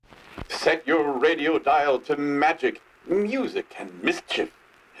set your radio dial to magic, music, and mischief.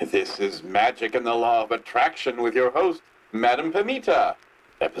 This is Magic and the Law of Attraction with your host, Madame Pamita,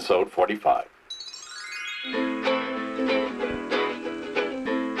 episode 45.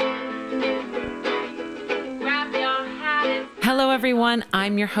 Hello, everyone.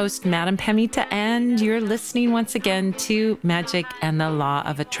 I'm your host, Madame Pamita, and you're listening once again to Magic and the Law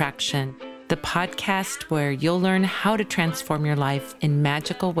of Attraction, the podcast where you'll learn how to transform your life in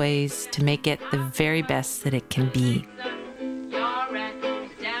magical ways to make it the very best that it can be.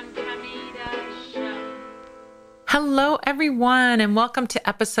 Hello, everyone, and welcome to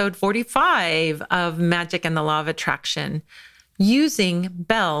episode 45 of Magic and the Law of Attraction, using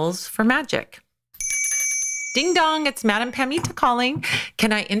bells for magic. Ding dong, it's Madame Pamita calling.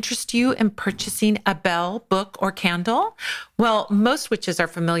 Can I interest you in purchasing a bell, book, or candle? Well, most witches are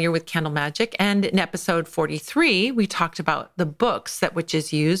familiar with candle magic, and in episode 43, we talked about the books that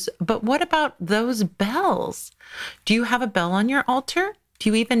witches use, but what about those bells? Do you have a bell on your altar? Do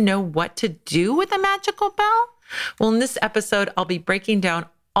you even know what to do with a magical bell? Well, in this episode, I'll be breaking down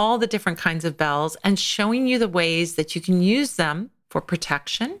all the different kinds of bells and showing you the ways that you can use them for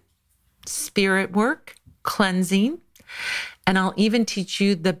protection, spirit work, cleansing, and I'll even teach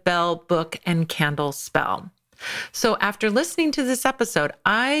you the bell, book, and candle spell. So after listening to this episode,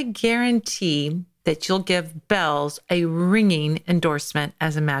 I guarantee that you'll give bells a ringing endorsement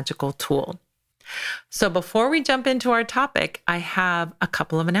as a magical tool. So before we jump into our topic, I have a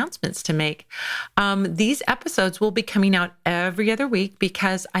couple of announcements to make. These episodes will be coming out every other week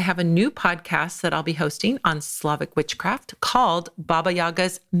because I have a new podcast that I'll be hosting on Slavic witchcraft called Baba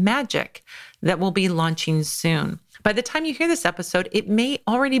Yaga's Magic that will be launching soon. By the time you hear this episode, it may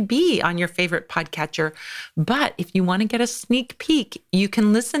already be on your favorite podcatcher, but if you want to get a sneak peek, you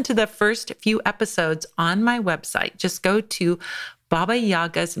can listen to the first few episodes on my website. Just go to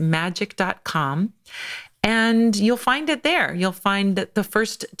babayagasmagic.com and you'll find it there. You'll find the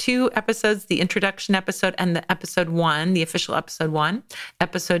first two episodes, the introduction episode and the episode 1, the official episode 1.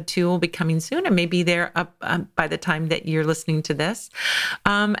 Episode 2 will be coming soon and maybe there up by the time that you're listening to this.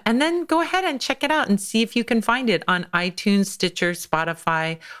 And then go ahead and check it out and see if you can find it on iTunes, Stitcher,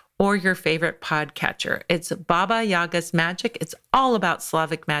 Spotify, or your favorite podcatcher. It's Baba Yaga's Magic. It's all about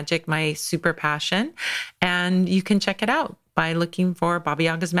Slavic magic, my super passion. And you can check it out by looking for Baba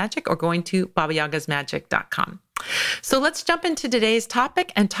Yaga's Magic or going to babayagasmagic.com. So let's jump into today's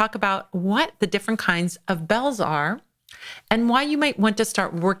topic and talk about what the different kinds of bells are and why you might want to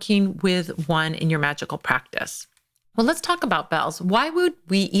start working with one in your magical practice. Well, let's talk about bells. Why would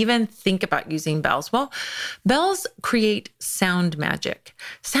we even think about using bells? Well, bells create sound magic.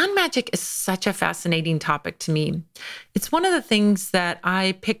 Sound magic is such a fascinating topic to me. It's one of the things that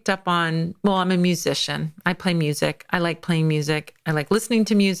I picked up on. Well, I'm a musician. I play music. I like playing music. I like listening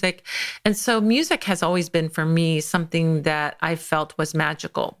to music. And so music has always been for me something that I felt was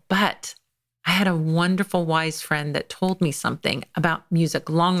magical. But I had a wonderful, wise friend that told me something about music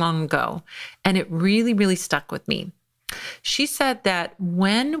long, long ago. And it really, really stuck with me. She said that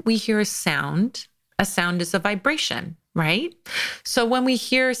when we hear a sound is a vibration, right? So when we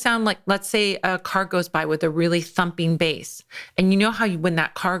hear a sound like, let's say a car goes by with a really thumping bass, and you know how when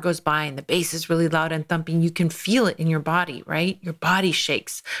that car goes by and the bass is really loud and thumping, you can feel it in your body, right? Your body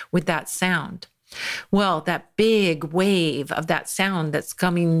shakes with that sound. Well, that big wave of that sound that's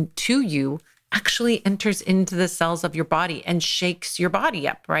coming to you actually enters into the cells of your body and shakes your body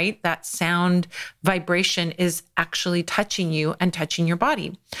up, right? That sound vibration is actually touching you and touching your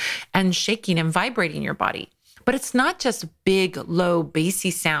body and shaking and vibrating your body. But it's not just big, low,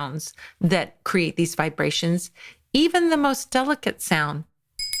 bassy sounds that create these vibrations. Even the most delicate sound,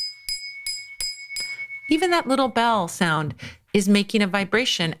 even that little bell sound is making a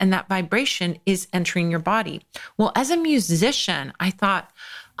vibration, and that vibration is entering your body. Well, as a musician, I thought,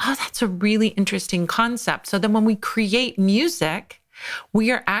 oh, that's a really interesting concept. So then when we create music,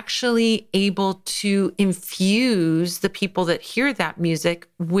 we are actually able to infuse the people that hear that music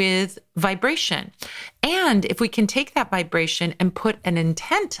with vibration. And if we can take that vibration and put an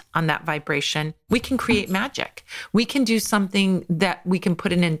intent on that vibration, we can create magic. We can do something that we can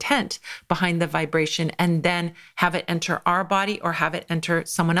put an intent behind the vibration and then have it enter our body or have it enter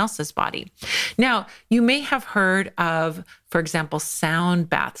someone else's body. Now, you may have heard of, for example, sound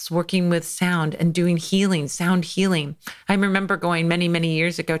baths, working with sound and doing healing, sound healing. I remember going many, many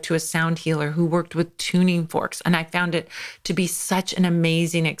years ago to a sound healer who worked with tuning forks, and I found it to be such an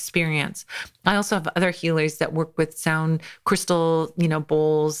amazing experience. I also have other healers that work with sound crystal,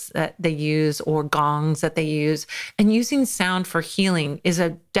 bowls that they use or gongs that they use. And using sound for healing is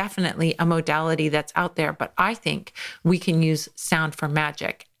definitely a modality that's out there, but I think we can use sound for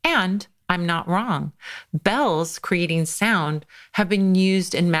magic. And I'm not wrong. Bells creating sound have been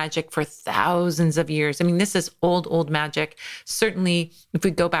used in magic for thousands of years. I mean, this is old magic. Certainly, if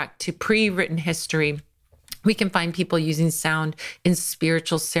we go back to pre-written history, we can find people using sound in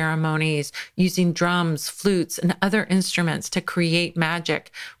spiritual ceremonies, using drums, flutes, and other instruments to create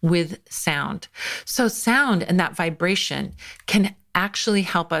magic with sound. So sound and that vibration can actually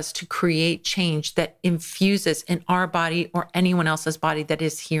help us to create change that infuses in our body or anyone else's body that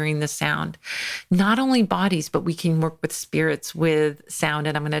is hearing the sound. Not only bodies, but we can work with spirits with sound.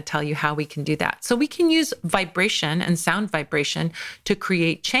 And I'm going to tell you how we can do that. So we can use vibration and sound vibration to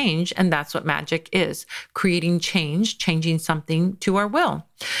create change. And that's what magic is, creating change, changing something to our will.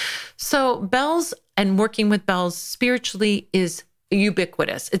 So bells and working with bells spiritually is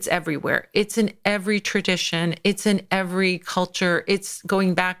ubiquitous. It's everywhere. It's in every tradition. It's in every culture. It's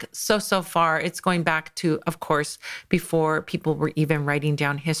going back so far. It's going back to, of course, before people were even writing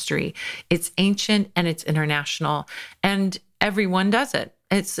down history. It's ancient and it's international, and everyone does it.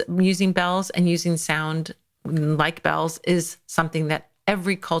 It's using bells and using sound like bells is something that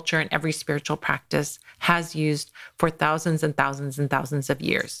every culture and every spiritual practice has used for thousands and thousands and thousands of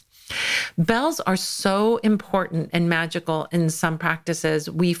years. Bells are so important and magical in some practices.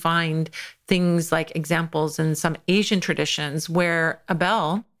 We find things like examples in some Asian traditions where a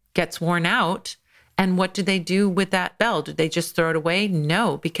bell gets worn out. And what do they do with that bell? Do they just throw it away?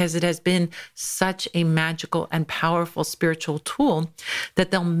 No, because it has been such a magical and powerful spiritual tool that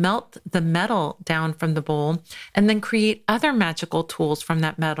they'll melt the metal down from the bowl and then create other magical tools from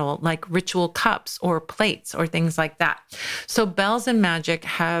that metal, like ritual cups or plates or things like that. So bells and magic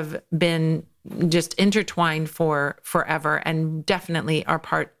have been just intertwined for forever and definitely are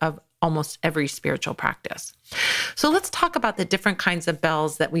part of almost every spiritual practice. So let's talk about the different kinds of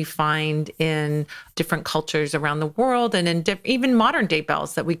bells that we find in different cultures around the world and in even modern day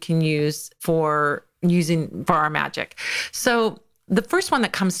bells that we can use for our magic. So the first one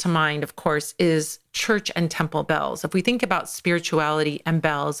that comes to mind, of course, is church and temple bells. If we think about spirituality and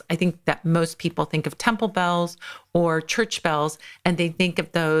bells, I think that most people think of temple bells or church bells, and they think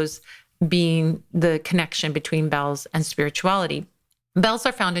of those being the connection between bells and spirituality. Bells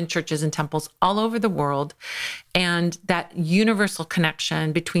are found in churches and temples all over the world, and that universal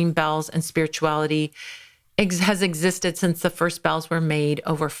connection between bells and spirituality has existed since the first bells were made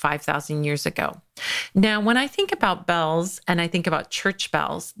over 5,000 years ago. Now, when I think about bells and I think about church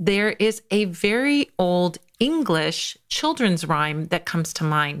bells, there is a very old English children's rhyme that comes to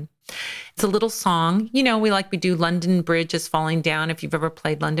mind. It's a little song. You know, we do London Bridge is falling down. If you've ever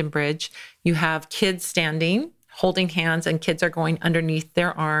played London Bridge, you have kids standing holding hands and kids are going underneath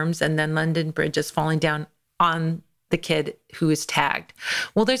their arms, and then London Bridge is falling down on the kid who is tagged.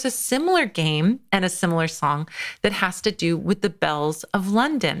 Well, there's a similar game and a similar song that has to do with the bells of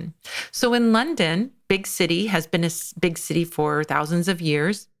London. So in London, big city, has been a big city for thousands of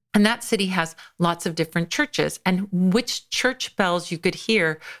years. And that city has lots of different churches, and which church bells you could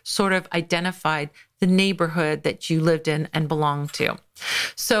hear sort of identified the neighborhood that you lived in and belonged to.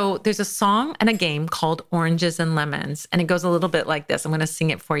 So there's a song and a game called Oranges and Lemons, and it goes a little bit like this. I'm going to sing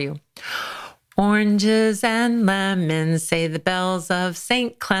it for you. Oranges and lemons, say the bells of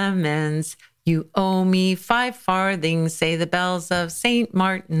St. Clement's. You owe me 5 farthings, say the bells of St.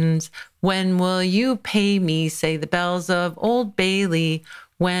 Martin's. When will you pay me, say the bells of Old Bailey.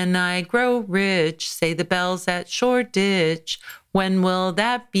 When I grow rich, say the bells at Shoreditch. When will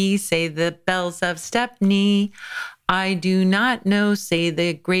that be, say the bells of Stepney. I do not know, say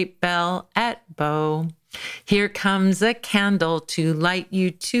the great bell at Bow. Here comes a candle to light you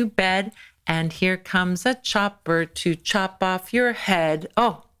to bed, and here comes a chopper to chop off your head.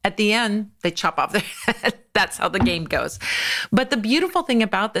 Oh, at the end, they chop off their head. That's how the game goes. But the beautiful thing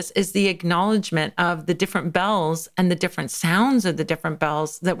about this is the acknowledgement of the different bells and the different sounds of the different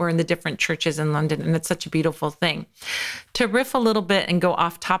bells that were in the different churches in London. And it's such a beautiful thing. To riff a little bit and go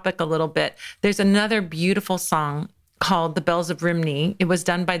off topic a little bit, there's another beautiful song called The Bells of Rhymney. It was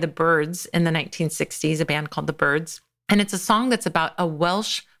done by the Byrds in the 1960s, a band called the Byrds. And it's a song that's about a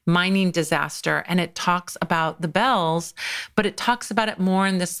Welsh mining disaster. And it talks about the bells, but it talks about it more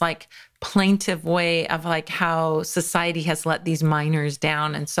in this plaintive way of how society has let these miners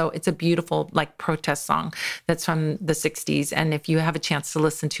down. And so it's a beautiful protest song that's from the 60s. And if you have a chance to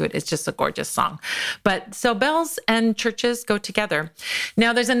listen to it, it's just a gorgeous song. But so bells and churches go together.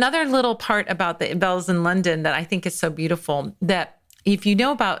 Now there's another little part about the bells in London that I think is so beautiful, that if you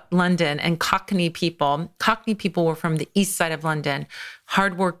know about London and Cockney people were from the east side of London,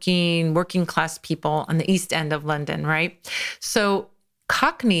 hardworking, working class people on the east end of London, right? So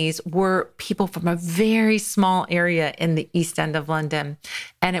Cockneys were people from a very small area in the East End of London.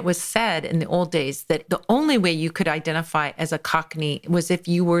 And it was said in the old days that the only way you could identify as a Cockney was if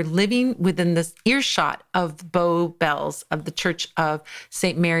you were living within this earshot of Bow Bells of the Church of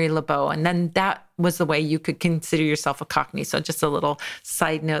St. Mary Le Bow. And then that was the way you could consider yourself a Cockney. So just a little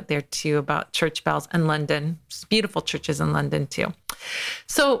side note there too about church bells in London. Beautiful churches in London too.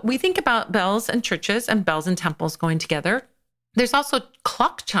 So we think about bells and churches and bells and temples going together. There's also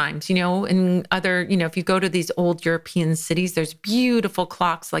clock chimes, in other, if you go to these old European cities, there's beautiful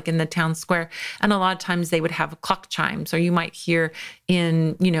clocks like in the town square. And a lot of times they would have clock chimes, or you might hear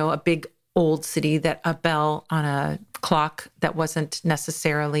in, a big old city that a bell on a clock that wasn't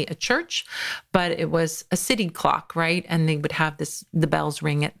necessarily a church, but it was a city clock, right? And they would have the bells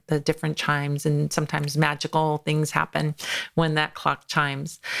ring at the different chimes, and sometimes magical things happen when that clock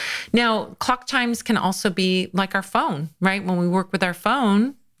chimes. Now, clock chimes can also be like our phone, right? When we work with our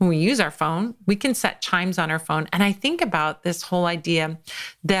phone, when we use our phone, we can set chimes on our phone. And I think about this whole idea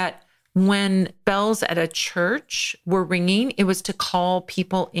that when bells at a church were ringing, it was to call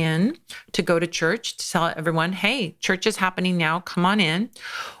people in to go to church, to tell everyone, hey, church is happening now, come on in.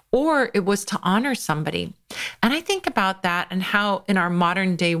 Or it was to honor somebody. And I think about that and how in our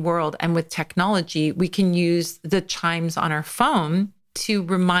modern day world and with technology, we can use the chimes on our phone to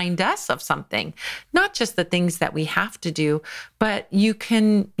remind us of something, not just the things that we have to do, but you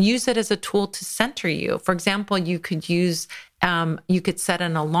can use it as a tool to center you. For example, you could set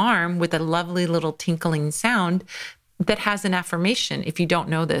an alarm with a lovely little tinkling sound that has an affirmation. If you don't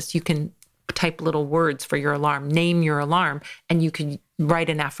know this, you can type little words for your alarm, name your alarm, and you can write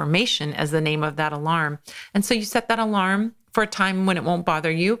an affirmation as the name of that alarm. And so you set that alarm for a time when it won't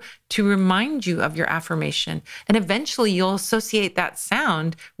bother you to remind you of your affirmation. And eventually you'll associate that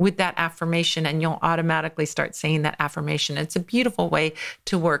sound with that affirmation and you'll automatically start saying that affirmation. It's a beautiful way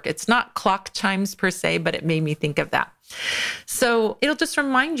to work. It's not clock chimes per se, but it made me think of that. So it'll just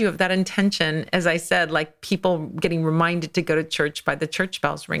remind you of that intention, as I said, like people getting reminded to go to church by the church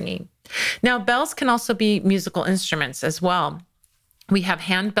bells ringing. Now, bells can also be musical instruments as well. We have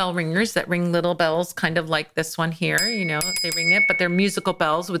hand bell ringers that ring little bells, kind of like this one here, they ring it, but they're musical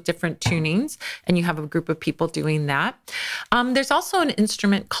bells with different tunings, and you have a group of people doing that. There's also an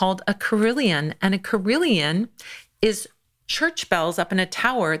instrument called a carillon, and a carillon is church bells up in a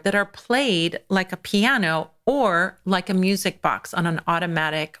tower that are played like a piano or like a music box on an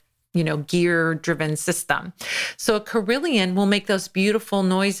automatic gear-driven system. So a carillon will make those beautiful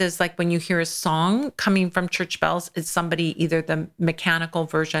noises like when you hear a song coming from church bells, it's somebody, either the mechanical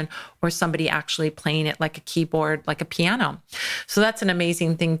version or somebody actually playing it like a keyboard, like a piano. So that's an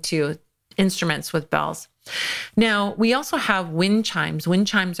amazing thing too, instruments with bells. Now, we also have wind chimes. Wind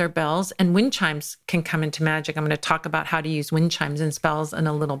chimes are bells, and wind chimes can come into magic. I'm going to talk about how to use wind chimes and spells in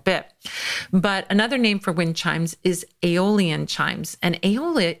a little bit. But another name for wind chimes is Aeolian chimes. And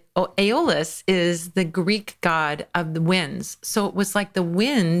Aeolus is the Greek god of the winds. So it was like the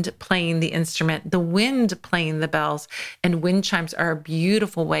wind playing the instrument, the wind playing the bells. And wind chimes are a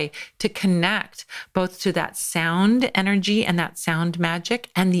beautiful way to connect both to that sound energy and that sound magic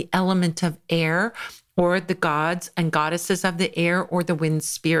and the element of air, or the gods and goddesses of the air, or the wind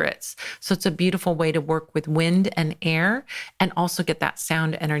spirits. So it's a beautiful way to work with wind and air and also get that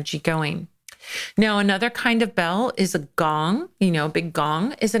sound energy going. Now, another kind of bell is a gong. Big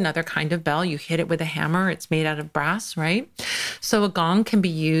gong is another kind of bell. You hit it with a hammer. It's made out of brass, right? So a gong can be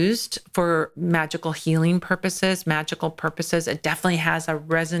used for magical healing purposes, magical purposes. It definitely has a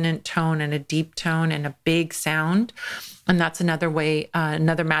resonant tone and a deep tone and a big sound. And that's another way,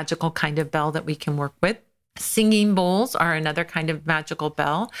 another magical kind of bell that we can work with. Singing bowls are another kind of magical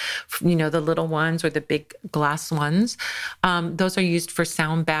bell, the little ones or the big glass ones. Those are used for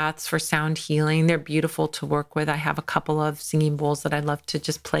sound baths, for sound healing. They're beautiful to work with. I have a couple of singing bowls that I love to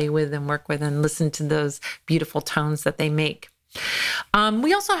just play with and work with and listen to those beautiful tones that they make.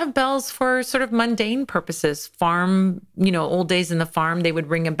 We also have bells for sort of mundane purposes. Farm, old days in the farm, they would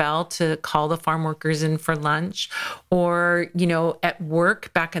ring a bell to call the farm workers in for lunch. Or, at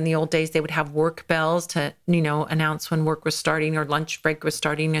work, back in the old days, they would have work bells to, announce when work was starting or lunch break was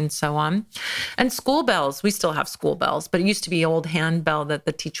starting and so on. And school bells, we still have school bells, but it used to be old hand bell that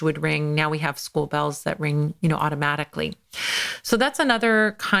the teacher would ring. Now we have school bells that ring, automatically. So that's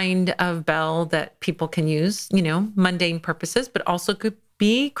another kind of bell that people can use, mundane purposes, but also could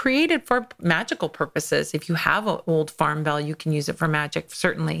be created for magical purposes. If you have an old farm bell, you can use it for magic,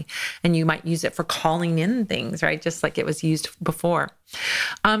 certainly. And you might use it for calling in things, right? Just like it was used before.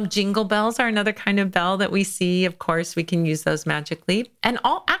 Jingle bells are another kind of bell that we see. Of course, we can use those magically. And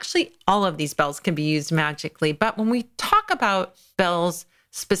all of these bells can be used magically. But when we talk about bells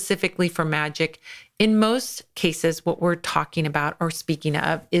specifically for magic, in most cases, what we're talking about or speaking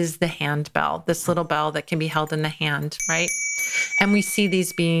of is the hand bell, this little bell that can be held in the hand, right? And we see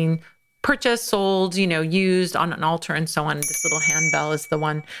these being purchased, sold, used on an altar and so on. This little hand bell is the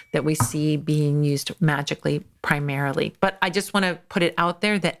one that we see being used magically primarily. But I just want to put it out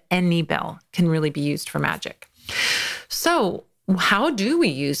there that any bell can really be used for magic. So how do we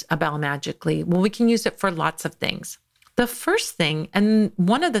use a bell magically? Well, we can use it for lots of things. The first thing, and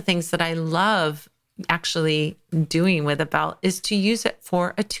one of the things that I love actually doing with a bell, is to use it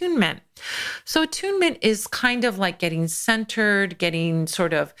for attunement. So attunement is kind of like getting centered, getting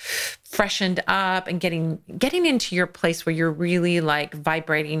sort of freshened up, and getting into your place where you're really like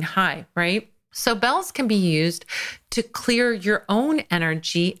vibrating high, right? So bells can be used to clear your own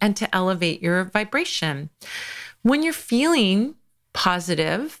energy and to elevate your vibration. When you're feeling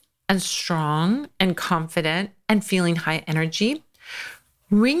positive and strong and confident and feeling high energy,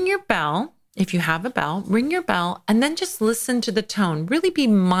 ring your bell. If you have a bell, ring your bell and then just listen to the tone. Really be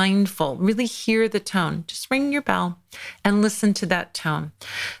mindful, really hear the tone. Just ring your bell and listen to that tone.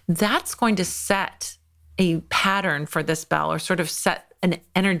 That's going to set a pattern for this bell, or sort of set an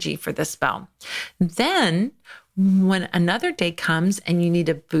energy for this bell. Then when another day comes and you need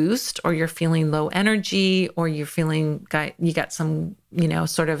a boost, or you're feeling low energy, or you're feeling you got some,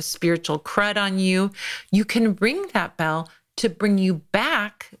 sort of spiritual crud on you, you can ring that bell to bring you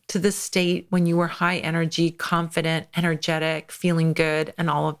back to the state when you were high energy, confident, energetic, feeling good, and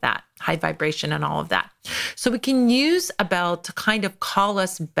all of that, high vibration and all of that. So we can use a bell to kind of call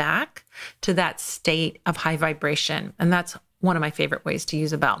us back to that state of high vibration. And that's one of my favorite ways to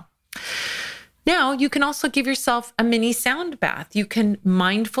use a bell. Now, you can also give yourself a mini sound bath. You can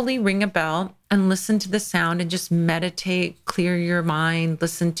mindfully ring a bell and listen to the sound and just meditate, clear your mind,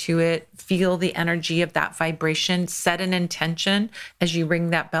 listen to it, feel the energy of that vibration, set an intention as you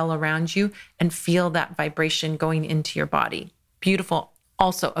ring that bell around you, and feel that vibration going into your body. Beautiful.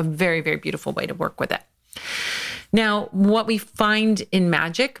 Also a very, very beautiful way to work with it. Now, what we find in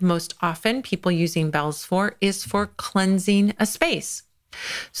magic most often people using bells for is for cleansing a space.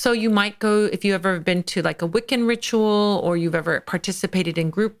 So you might go, if you've ever been to like a Wiccan ritual, or you've ever participated in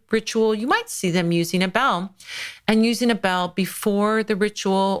group ritual, you might see them using a bell, and using a bell before the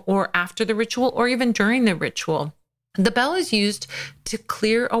ritual or after the ritual, or even during the ritual. The bell is used to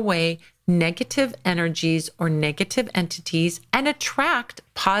clear away negative energies or negative entities and attract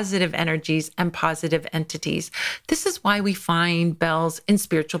positive energies and positive entities. This is why we find bells in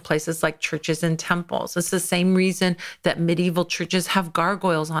spiritual places like churches and temples. It's the same reason that medieval churches have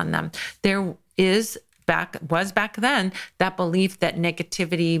gargoyles on them. There was back then that belief that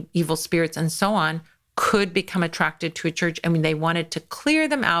negativity, evil spirits, and so on could become attracted to a church. I mean, they wanted to clear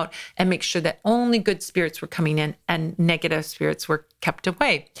them out and make sure that only good spirits were coming in and negative spirits were kept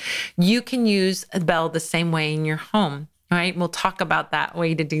away. You can use a bell the same way in your home, right? We'll talk about that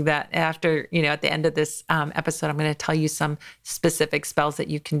way to do that after, at the end of this episode. I'm going to tell you some specific spells that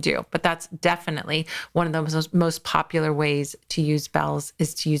you can do, but that's definitely one of the most popular ways to use bells,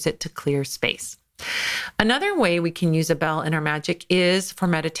 is to use it to clear space. Another way we can use a bell in our magic is for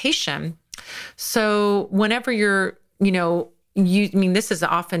meditation. So whenever you're, this is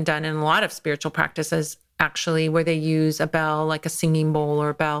often done in a lot of spiritual practices, actually, where they use a bell, like a singing bowl or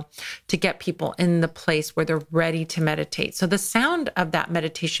a bell, to get people in the place where they're ready to meditate. So the sound of that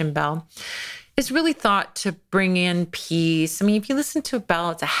meditation bell is really thought to bring in peace. I mean, if you listen to a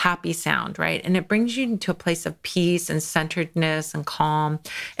bell, it's a happy sound, right? And it brings you into a place of peace and centeredness and calm.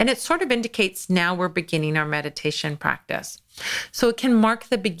 And it sort of indicates now we're beginning our meditation practice. So it can mark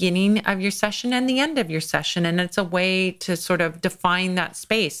the beginning of your session and the end of your session. And it's a way to sort of define that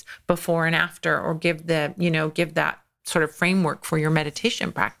space before and after, or give that sort of framework for your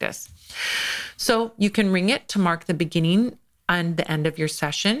meditation practice. So you can ring it to mark the beginning and the end of your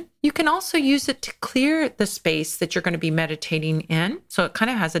session. You can also use it to clear the space that you're going to be meditating in. So it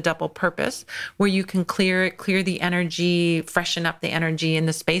kind of has a double purpose, where you can clear the energy, freshen up the energy in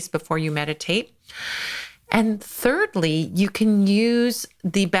the space before you meditate. And thirdly, you can use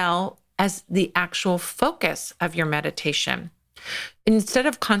the bell as the actual focus of your meditation. Instead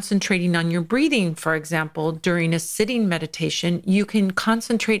of concentrating on your breathing, for example, during a sitting meditation, you can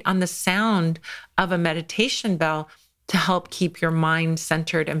concentrate on the sound of a meditation bell to help keep your mind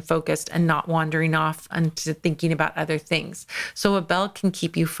centered and focused and not wandering off into thinking about other things. So a bell can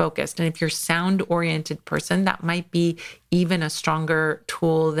keep you focused. And if you're a sound-oriented person, that might be even a stronger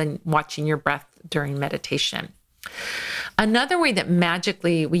tool than watching your breath during meditation. Another way that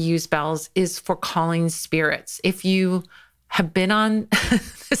magically we use bells is for calling spirits. If you have been on,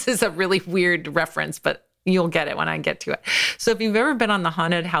 this is a really weird reference, but you'll get it when I get to it. So if you've ever been on the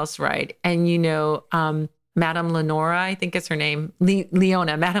haunted house ride and you know, Madame Lenora, I think is her name, Madame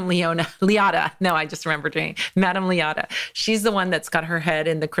Leota. No, I just remembered her name, Madame Leota. She's the one that's got her head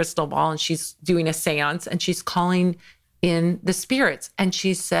in the crystal ball and she's doing a seance and she's calling in the spirits. And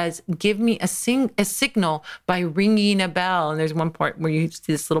she says, give me a signal by ringing a bell. And there's one part where you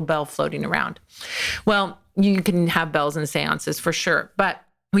see this little bell floating around. Well, you can have bells in seances for sure, but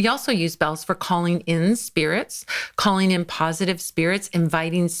we also use bells for calling in spirits, calling in positive spirits,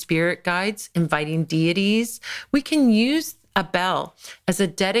 inviting spirit guides, inviting deities. We can use a bell as a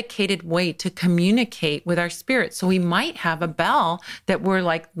dedicated way to communicate with our spirits. So we might have a bell that we're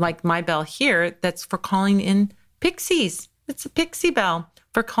like my bell here, that's for calling in pixies. It's a pixie bell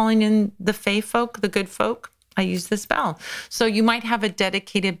for calling in the fae folk, the good folk. I use this bell. So you might have a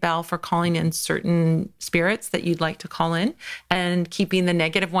dedicated bell for calling in certain spirits that you'd like to call in and keeping the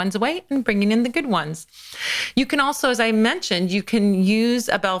negative ones away and bringing in the good ones. You can also, as I mentioned, you can use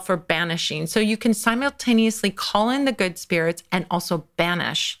a bell for banishing. So you can simultaneously call in the good spirits and also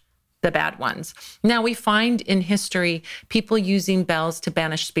banish the bad ones. Now, we find in history people using bells to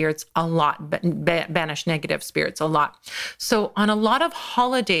banish spirits a lot, banish negative spirits a lot. So on a lot of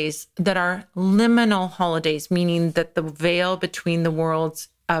holidays that are liminal holidays, meaning that the veil between the worlds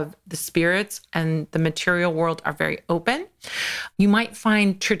of the spirits and the material world are very open, you might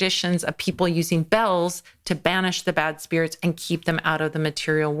find traditions of people using bells to banish the bad spirits and keep them out of the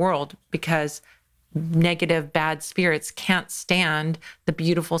material world, because negative, bad spirits can't stand the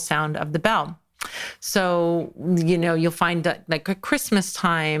beautiful sound of the bell. So, you know, you'll find that like a Christmas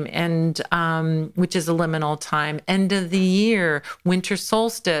time and which is a liminal time, end of the year, winter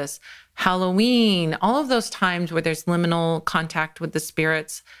solstice, Halloween, all of those times where there's liminal contact with the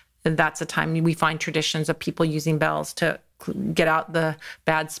spirits, that's a time we find traditions of people using bells to get out the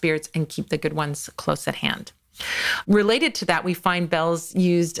bad spirits and keep the good ones close at hand. Related to that, we find bells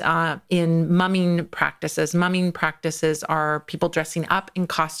used in mumming practices. Mumming practices are people dressing up in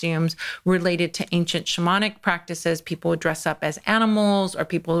costumes. Related to ancient shamanic practices, people would dress up as animals, or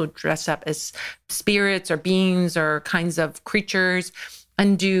people would dress up as spirits or beings or kinds of creatures,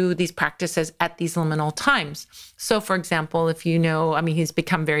 and do these practices at these liminal times. So for example, if you know, I mean, he's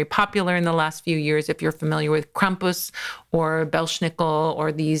become very popular in the last few years. If you're familiar with Krampus or Belsnickel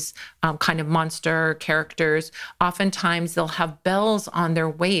or these kind of monster characters, oftentimes they'll have bells on their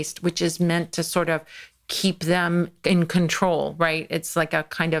waist, which is meant to sort of keep them in control, right? It's like a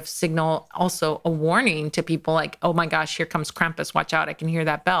kind of signal, also a warning to people like, oh my gosh, here comes Krampus, watch out, I can hear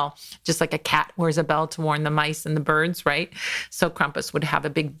that bell. Just like a cat wears a bell to warn the mice and the birds, right? So Krampus would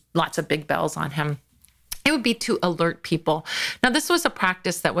have lots of big bells on him. It would be to alert people. Now, this was a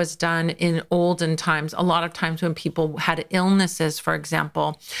practice that was done in olden times. A lot of times when people had illnesses, for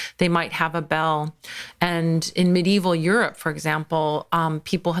example, they might have a bell. And in medieval Europe, for example,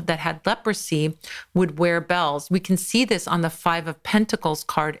 people that had leprosy would wear bells. We can see this on the Five of Pentacles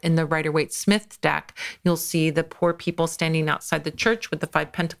card in the Rider-Waite-Smith deck. You'll see the poor people standing outside the church with the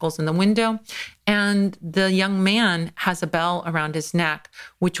Five Pentacles in the window. And the young man has a bell around his neck,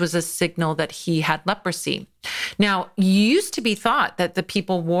 which was a signal that he had leprosy. Now, it used to be thought that the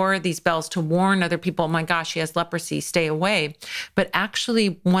people wore these bells to warn other people, oh my gosh, he has leprosy, stay away. But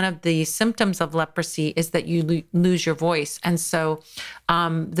actually, one of the symptoms of leprosy is that you lose your voice. And so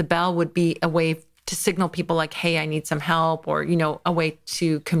the bell would be a way to signal people like, hey, I need some help, or, you know, a way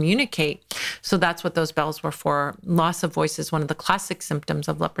to communicate. So that's what those bells were for. Loss of voice is one of the classic symptoms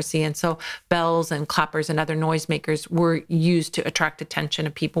of leprosy. And so bells and clappers and other noisemakers were used to attract attention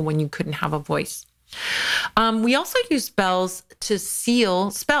of people when you couldn't have a voice. We also use bells to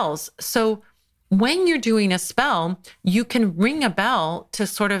seal spells. So when you're doing a spell, you can ring a bell to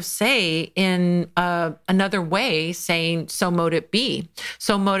sort of say in another way, saying, so mote it be.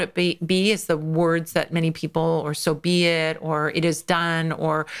 So mote it be is the words that many people, or so be it, or it is done,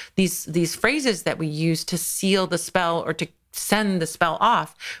 or these phrases that we use to seal the spell or to send the spell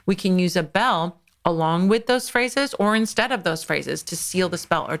off. We can use a bell along with those phrases or instead of those phrases to seal the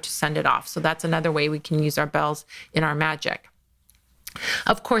spell or to send it off. So that's another way we can use our bells in our magic.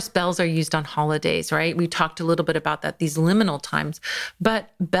 Of course, bells are used on holidays, right? We talked a little bit about that, these liminal times, but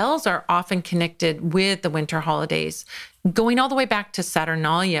bells are often connected with the winter holidays, going all the way back to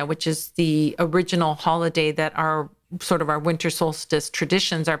Saturnalia, which is the original holiday that our sort of our winter solstice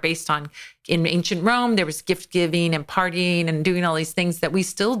traditions are based on. In ancient Rome, there was gift giving and partying and doing all these things that we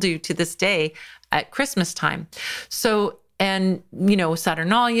still do to this day at Christmas time. So, and,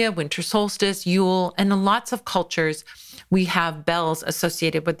 Saturnalia, winter solstice, Yule, and in lots of cultures, we have bells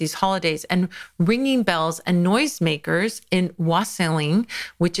associated with these holidays, and ringing bells and noisemakers in wassailing,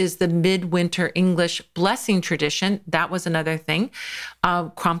 which is the midwinter English blessing tradition. That was another thing.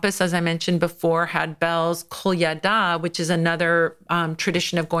 Krampus, as I mentioned before, had bells. Kolyada, which is another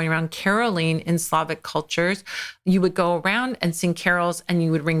tradition of going around caroling in Slavic cultures. You would go around and sing carols, and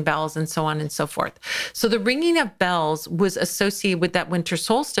you would ring bells, and so on and so forth. So the ringing of bells was associated with that winter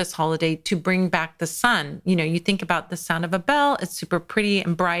solstice holiday to bring back the sun. You think about the sound of a bell, it's super pretty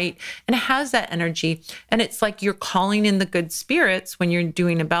and bright, and it has that energy. And it's like you're calling in the good spirits when you're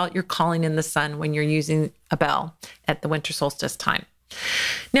doing a bell, you're calling in the sun when you're using a bell at the winter solstice time.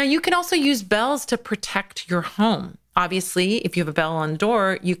 Now, you can also use bells to protect your home. Obviously, if you have a bell on the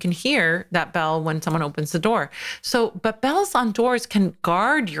door, you can hear that bell when someone opens the door. But bells on doors can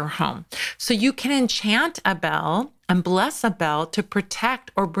guard your home. So you can enchant a bell and bless a bell to protect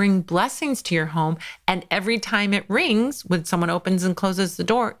or bring blessings to your home. And every time it rings, when someone opens and closes the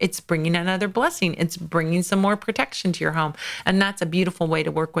door, it's bringing another blessing. It's bringing some more protection to your home. And that's a beautiful way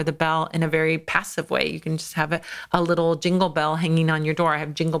to work with a bell in a very passive way. You can just have a little jingle bell hanging on your door. I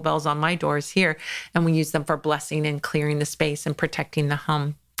have jingle bells on my doors here, and we use them for blessing and clearing the space and protecting the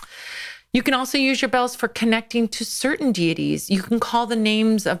home. You can also use your bells for connecting to certain deities. You can call the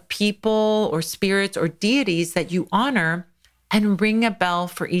names of people or spirits or deities that you honor and ring a bell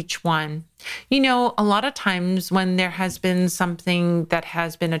for each one. A lot of times when there has been something that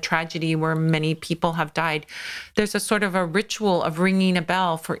has been a tragedy where many people have died, there's a sort of a ritual of ringing a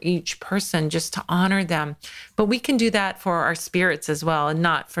bell for each person just to honor them. But we can do that for our spirits as well, and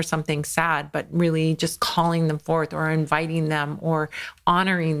not for something sad, but really just calling them forth or inviting them or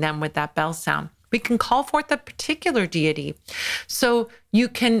honoring them with that bell sound. We can call forth a particular deity. So you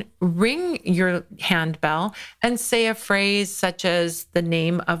can ring your handbell and say a phrase such as the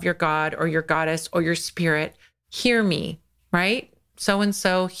name of your god or your goddess or your spirit, hear me, right?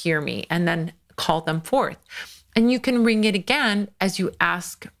 So-and-so, hear me, and then call them forth. And you can ring it again as you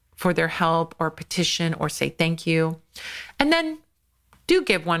ask for their help or petition or say thank you. And then do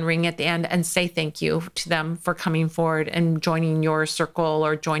give one ring at the end and say thank you to them for coming forward and joining your circle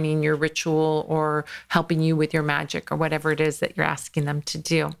or joining your ritual or helping you with your magic or whatever it is that you're asking them to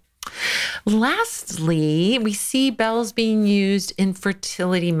do. Lastly, we see bells being used in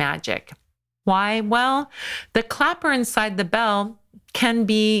fertility magic. Why? Well, the clapper inside the bell can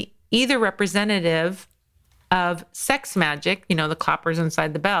be either representative of sex magic, the clappers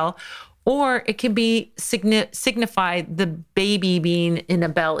inside the bell, or it can be signify the baby being in a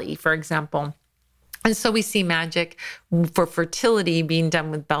belly, for example. And so we see magic for fertility being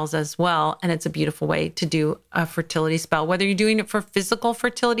done with bells as well. And it's a beautiful way to do a fertility spell, whether you're doing it for physical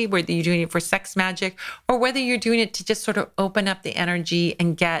fertility, whether you're doing it for sex magic, or whether you're doing it to just sort of open up the energy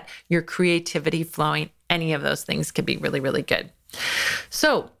and get your creativity flowing. Any of those things could be really, really good.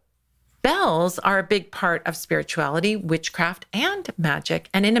 So bells are a big part of spirituality, witchcraft, and magic.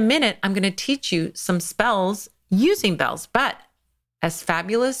 And in a minute, I'm going to teach you some spells using bells. But as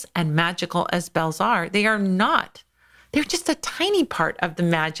fabulous and magical as bells are, they are not. They're just a tiny part of the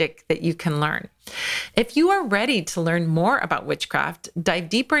magic that you can learn. If you are ready to learn more about witchcraft, dive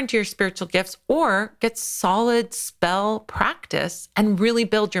deeper into your spiritual gifts, or get solid spell practice and really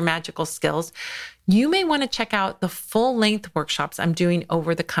build your magical skills, you may want to check out the full-length workshops I'm doing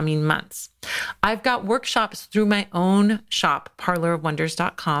over the coming months. I've got workshops through my own shop,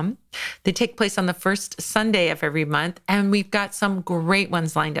 parlorofwonders.com. They take place on the first Sunday of every month, and we've got some great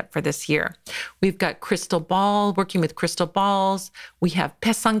ones lined up for this year. We've got crystal ball, working with crystal balls. We have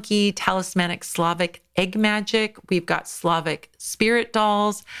Pesanki, talismanic Slavic egg magic. We've got Slavic spirit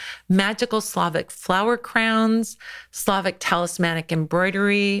dolls, magical Slavic flower crowns, Slavic talismanic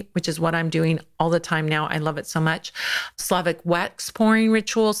embroidery, which is what I'm doing all the time now. I love it so much. Slavic wax pouring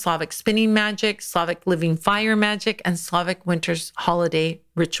ritual, Slavic spinning magic, Slavic living fire magic, and Slavic winter's holiday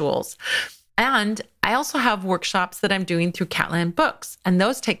rituals. And I also have workshops that I'm doing through Catland Books, and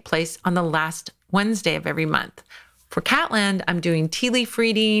those take place on the last Wednesday of every month. For Catland, I'm doing tea leaf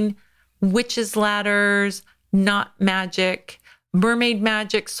reading, witches' ladders, knot magic, mermaid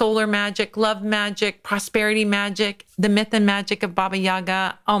magic, solar magic, love magic, prosperity magic, the myth and magic of Baba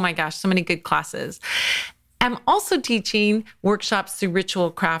Yaga. Oh my gosh, so many good classes. I'm also teaching workshops through Ritual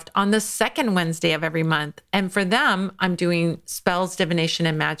Craft on the second Wednesday of every month. And for them, I'm doing spells, divination,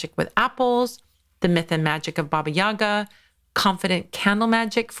 and magic with apples, the myth and magic of Baba Yaga, confident candle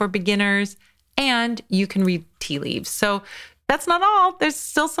magic for beginners, and you can read tea leaves. So that's not all. There's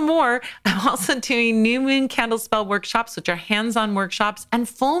still some more. I'm also doing new moon candle spell workshops, which are hands-on workshops, and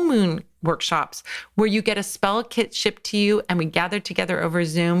full moon workshops, where you get a spell kit shipped to you and we gather together over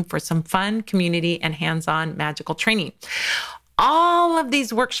Zoom for some fun community and hands-on magical training. All of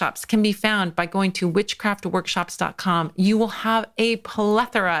these workshops can be found by going to witchcraftworkshops.com. You will have a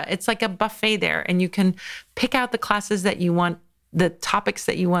plethora. It's like a buffet there, and you can pick out the classes that you want, the topics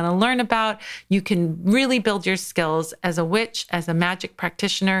that you want to learn about. You can really build your skills as a witch, as a magic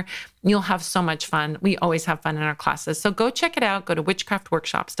practitioner. You'll have so much fun. We always have fun in our classes. So go check it out. Go to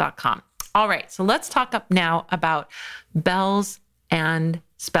witchcraftworkshops.com. All right, so let's talk up now about bells and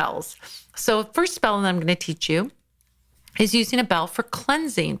spells. So first spell that I'm going to teach you is using a bell for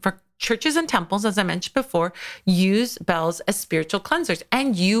cleansing. For churches and temples, as I mentioned before, use bells as spiritual cleansers,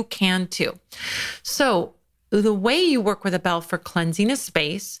 and you can too. So the way you work with a bell for cleansing a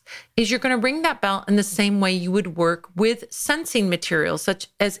space is you're going to ring that bell in the same way you would work with sensing materials such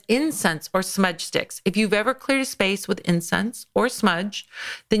as incense or smudge sticks. If you've ever cleared a space with incense or smudge,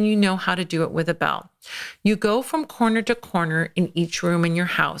 then you know how to do it with a bell. You go from corner to corner in each room in your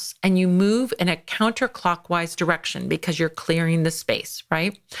house, and you move in a counterclockwise direction because you're clearing the space,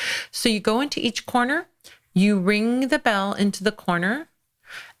 right? So you go into each corner, you ring the bell into the corner,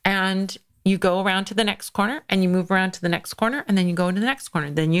 and you go around to the next corner, and you move around to the next corner, and then you go to the next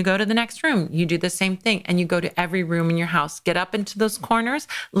corner. Then you go to the next room. You do the same thing, and you go to every room in your house. Get up into those corners,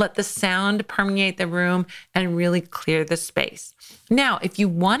 let the sound permeate the room, and really clear the space. Now, if you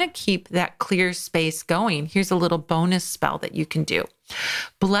want to keep that clear space going, here's a little bonus spell that you can do.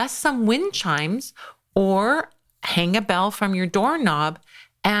 Bless some wind chimes or hang a bell from your doorknob,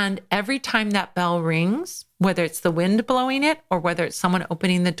 and every time that bell rings, whether it's the wind blowing it or whether it's someone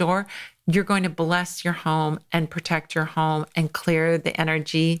opening the door, you're going to bless your home and protect your home and clear the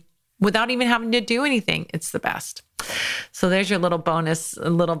energy without even having to do anything. It's the best. So there's your little bonus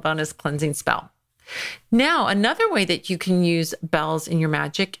cleansing spell. Now, another way that you can use bells in your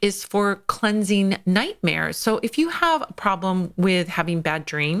magic is for cleansing nightmares. So if you have a problem with having bad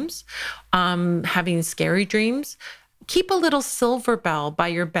dreams, having scary dreams, keep a little silver bell by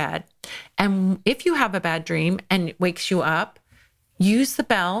your bed. And if you have a bad dream and it wakes you up, use the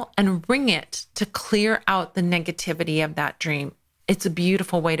bell and ring it to clear out the negativity of that dream. It's a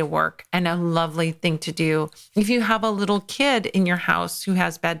beautiful way to work and a lovely thing to do. If you have a little kid in your house who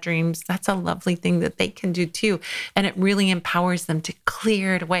has bad dreams, that's a lovely thing that they can do too. And it really empowers them to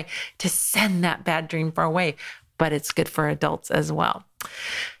clear it away, to send that bad dream far away. But it's good for adults as well.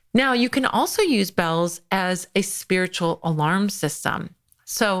 Now, you can also use bells as a spiritual alarm system.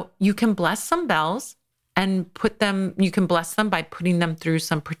 So you can bless some bells and you can bless them by putting them through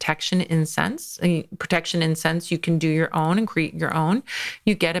some protection incense. Protection incense, you can do your own and create your own.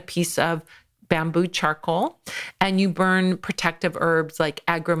 You get a piece of bamboo charcoal and you burn protective herbs like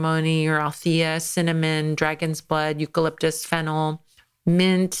agrimony or althea, cinnamon, dragon's blood, eucalyptus, fennel,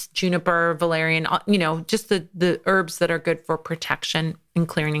 mint, juniper, valerian, just the herbs that are good for protection and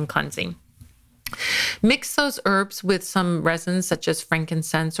clearing and cleansing. Mix those herbs with some resins such as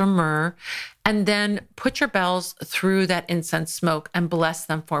frankincense or myrrh, and then put your bells through that incense smoke and bless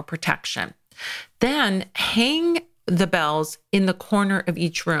them for protection. Then hang the bells in the corner of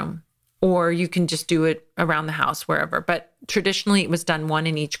each room, or you can just do it around the house, wherever. But traditionally, it was done one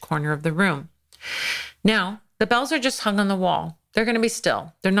in each corner of the room. Now, the bells are just hung on the wall. They're going to be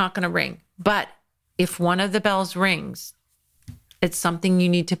still. They're not going to ring. But if one of the bells rings, it's something you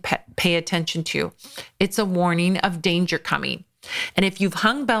need to pay attention to. It's a warning of danger coming. And if you've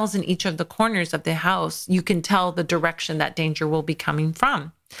hung bells in each of the corners of the house, you can tell the direction that danger will be coming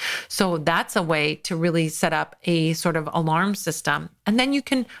from. So that's a way to really set up a sort of alarm system. And then you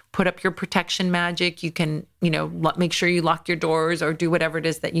can put up your protection magic. You can, make sure you lock your doors or do whatever it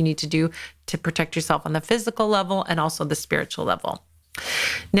is that you need to do to protect yourself on the physical level and also the spiritual level.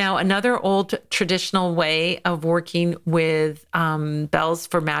 Now, another old traditional way of working with bells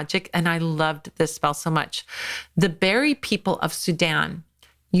for magic, and I loved this spell so much. The Beri people of Sudan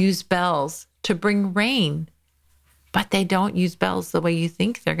use bells to bring rain, but they don't use bells the way you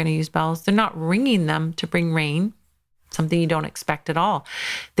think they're going to use bells. They're not ringing them to bring rain, something you don't expect at all.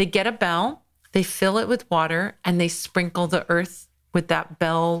 They get a bell, they fill it with water, and they sprinkle the earth with that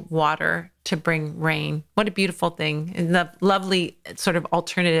bell water to bring rain. What a beautiful thing. And the lovely sort of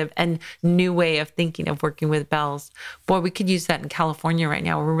alternative and new way of thinking of working with bells. Boy, we could use that in California right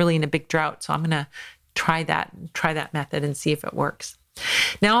now. We're really in a big drought. So I'm going to try that method and see if it works.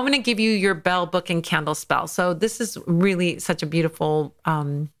 Now I'm going to give you your bell, book, and candle spell. So this is really such a beautiful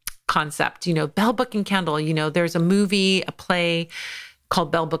concept. Bell, book, and candle. There's a movie, a play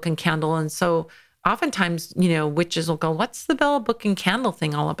called Bell, Book, and Candle. And so oftentimes, witches will go, what's the bell, book, and candle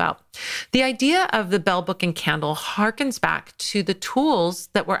thing all about? The idea of the bell, book, and candle harkens back to the tools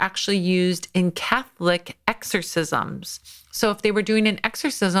that were actually used in Catholic exorcisms. So if they were doing an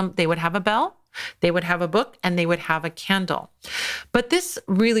exorcism, they would have a bell, they would have a book, and they would have a candle. But this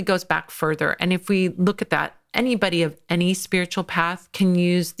really goes back further. And if we look at that, anybody of any spiritual path can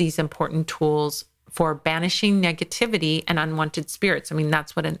use these important tools for banishing negativity and unwanted spirits. I mean,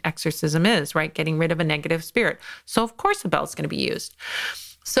 that's what an exorcism is, right? Getting rid of a negative spirit. So of course a bell is going to be used.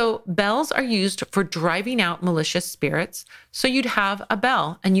 So bells are used for driving out malicious spirits. So you'd have a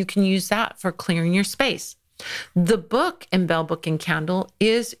bell and you can use that for clearing your space. The book in Bell, Book, and Candle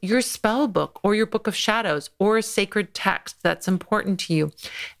is your spell book or your book of shadows or a sacred text that's important to you.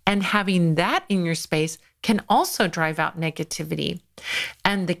 And having that in your space can also drive out negativity.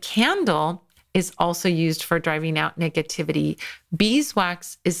 And the candle is also used for driving out negativity.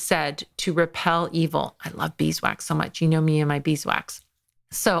 Beeswax is said to repel evil. I love beeswax so much. You know me and my beeswax.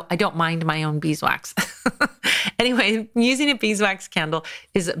 So I don't mind my own beeswax. Anyway, using a beeswax candle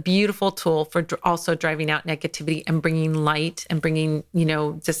is a beautiful tool for also driving out negativity and bringing light and bringing,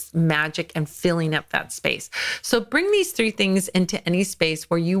 just magic and filling up that space. So bring these three things into any space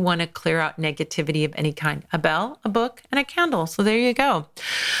where you want to clear out negativity of any kind: a bell, a book, and a candle. So there you go.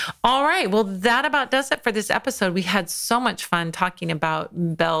 All right. Well, that about does it for this episode. We had so much fun talking about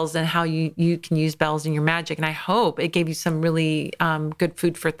bells and how you can use bells in your magic. And I hope it gave you some really good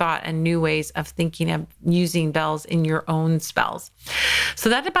food for thought and new ways of thinking of using bells in your own spells. So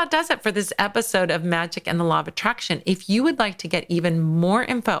that about does it for this episode of Magic and the Law of Attraction. If you would like to get even more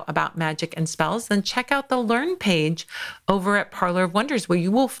info about magic and spells, then check out the Learn page over at Parlor of Wonders, where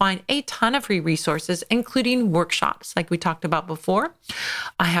you will find a ton of free resources, including workshops like we talked about before.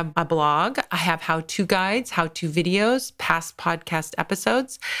 I have a blog, I have how-to guides, how-to videos, past podcast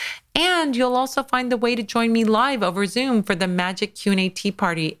episodes, and you'll also find the way to join me live over Zoom for the Magic Q&A Tea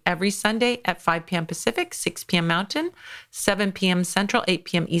Party every Sunday at 5 p.m. Pacific, 6 p.m. Mountain, 7 p.m. Central, 8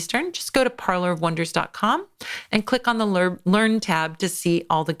 p.m. Eastern. Just go to parlorofwonders.com and click on the Learn tab to see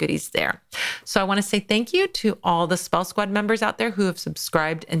all the goodies there. So I want to say thank you to all the Spell Squad members out there who have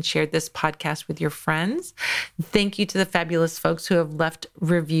subscribed and shared this podcast with your friends. Thank you to the fabulous folks who have left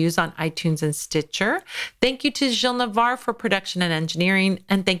reviews on iTunes and Stitcher. Thank you to Gilles Navarre for production and engineering.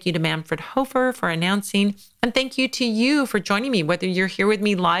 And thank you to Manfred Hofer for announcing. And thank you to you for joining me, whether you're here with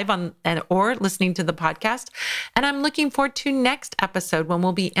me live or listening to the podcast. And I'm looking forward to next episode when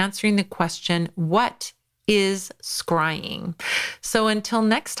we'll be answering the question, what is scrying? So until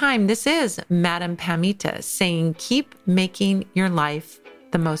next time, this is Madame Pamita saying, keep making your life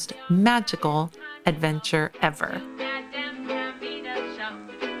the most magical adventure ever.